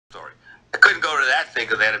story. I couldn't go to that thing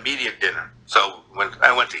because they had a media dinner. So when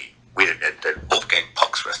I went to eat, we had at Wolfgang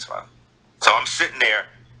Puck's restaurant. So I'm sitting there,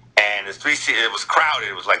 and there's 3 seats. It was crowded.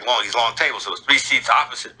 It was like these long tables. So it was 3 seats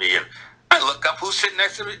opposite me, and I look up. Who's sitting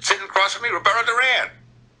next to me? Sitting across from me? Roberto Duran.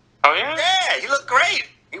 Oh yeah. Yeah, he looked great.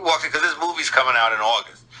 He walked in because his movie's coming out in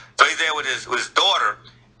August. So he's there with his daughter.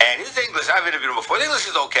 And his English, I've interviewed him before. His English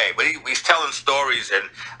is okay, but he's telling stories, and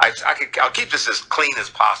I'll keep this as clean as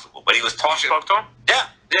possible. But he was talking. You spoke to him?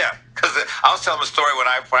 Yeah. Because I was telling him a story when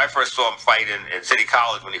I first saw him fight in City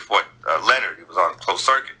College when he fought Leonard. He was on closed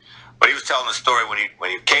circuit, but he was telling the story when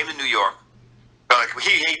he came to New York. Like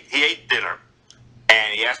he ate dinner,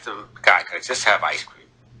 and he asked the guy, "Could I just have ice cream?"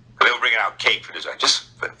 Because they were bringing out cake for dessert. Just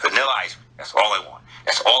vanilla ice cream. That's all I want.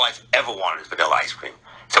 That's all I've ever wanted is vanilla ice cream.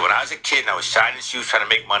 So when I was a kid and I was shining shoes trying to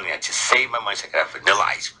make money, I just saved my money so I could have vanilla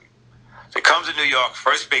ice cream. So he comes to New York,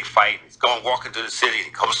 first big fight. He's walking through the city. And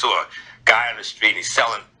he comes to a guy on the street. And he's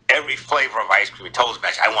selling every flavor of ice cream. He told his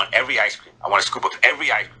match, "I want every ice cream. I want to scoop up every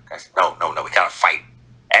ice cream." I said, "No. We got to fight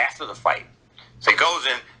after the fight." So he goes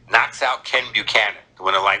in, knocks out Ken Buchanan to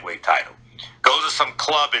win a lightweight title. Goes to some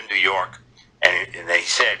club in New York, and they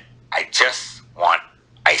said, "I just want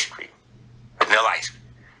ice cream, vanilla ice cream."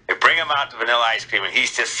 They bring him out to vanilla ice cream, and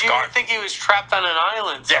he's just scarred. You think he was trapped on an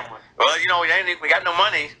island somewhere? Yeah. Well, we got no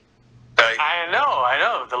money. I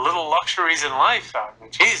know. The little luxuries in life. I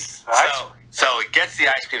mean, Jesus. So he gets the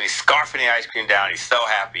ice cream. He's scarfing the ice cream down. He's so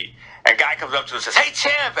happy. And a guy comes up to him and says, "Hey,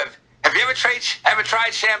 champ, have you ever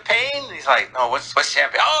tried champagne?" And he's like, "No, what's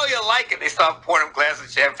champagne?" "Oh, you like it." They start pouring him glasses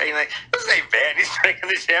of champagne. Like, this ain't bad. He's drinking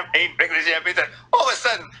the champagne. Then all of a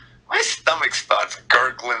sudden, my stomach starts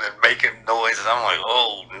gurgling and making noises. I'm like,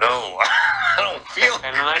 "Oh no, I don't feel it."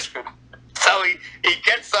 And an ice cream. So he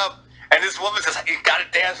gets up, and this woman says, "You gotta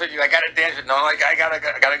dance with you. I gotta dance with you." No, like I gotta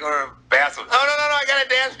go to the bathroom. No, I gotta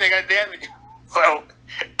dance with you. I gotta dance with you. So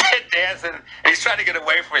they're dancing, and he's trying to get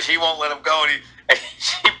away from her. She won't let him go, and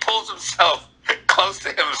she pulls himself close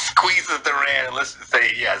to him, squeezes Duran, and lets him say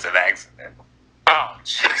he has an accident. Oh,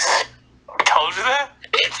 jeez. Told you that?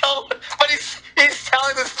 He told, but he's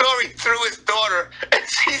telling the story through his daughter, and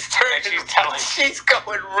she's turning. She's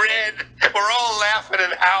going red. We're all laughing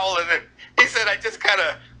and howling. And he said, "I just kind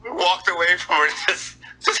of walked away from her, and just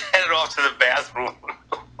headed off to the bathroom."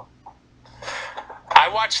 I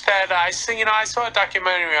watched that. I saw a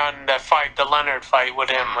documentary on that fight, the Leonard fight with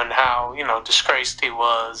him, and how disgraced he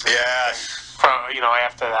was. Yes. From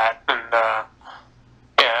after that, and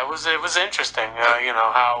yeah, it was interesting.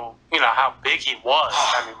 How big he was.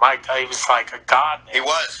 I mean, Mike, he was like a god. He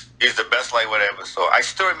was. He's the best lightweight I ever saw. I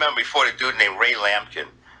still remember before the dude named Ray Lampkin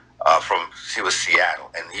he was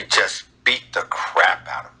Seattle, and he just beat the crap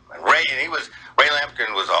out of him. And Ray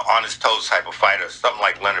Lampkin was an on his toes type of fighter, something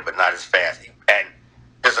like Leonard, but not as fast. And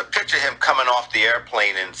there's a picture of him coming off the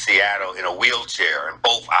airplane in Seattle in a wheelchair, and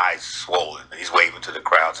both eyes swollen, and he's waving to the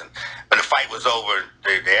crowds. And when the fight was over,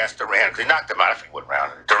 they asked Duran, because he knocked him out, I think what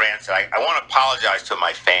round. And Duran said, I want to apologize to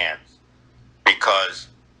my fans because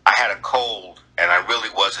I had a cold, and I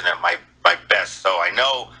really wasn't at my best. So I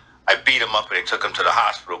know I beat him up, and they took him to the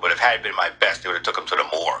hospital, but if it had been my best, they would have took him to the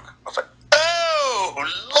morgue. I was like, oh,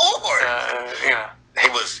 Lord! He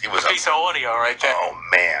was a piece of audio right there. Oh,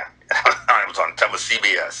 man. It was on top of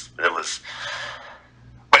CBS. But and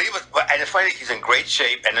it's funny, he's in great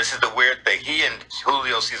shape, and this is the weird thing. He and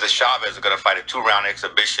Julio Cesar Chavez are going to fight a 2-round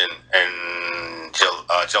exhibition in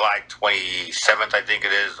July 27th, I think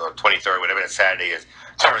it is, or 23rd, whatever that Saturday is.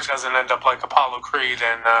 Terrence doesn't end up like Apollo Creed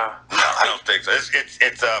and. No, I don't think so.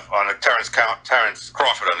 It's on a Terrence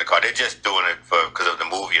Crawford undercard. They're just doing it because of the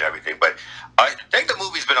movie and everything. But I think the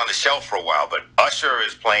movie's been on the shelf for a while. But Usher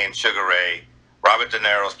is playing Sugar Ray. Robert De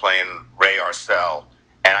Niro's playing Ray Arcel.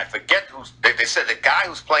 And I forget they said the guy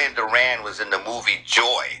who's playing Duran was in the movie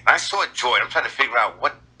Joy. And I saw Joy, and I'm trying to figure out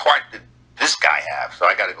what part did this guy have. So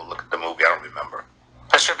I got to go look at the movie. I don't remember.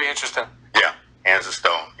 That should be interesting. Yeah, Hands of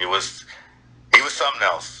Stone. He was something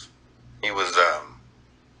else. He was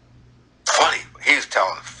funny. He was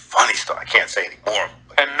telling funny stuff. I can't say anymore.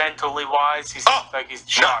 And mentally wise, he's like he's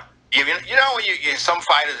shocked. You know when you some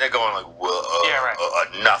fighters they're going like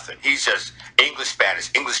nothing. He's just English Spanish,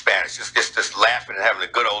 just laughing and having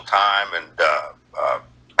a good old time. And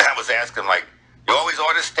I was asking like, you always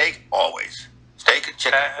order steak? Always steak and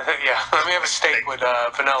chicken. Yeah, let me have a steak with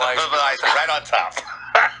vanilla ice cream right on top.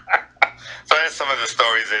 So that's some of the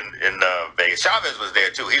stories in Vegas. Chavez was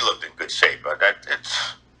there too. He looked in good shape.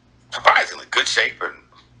 It's surprisingly good shape, and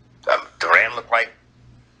Duran looked like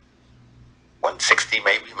 160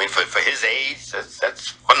 maybe. I mean, for his age, that's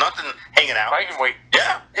for nothing hanging out. I can wait.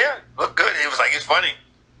 Yeah, looked good. It was like, it's funny.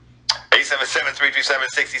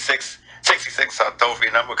 877-337-6666. 66,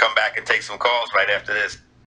 toll-free number. Come back and take some calls right after this.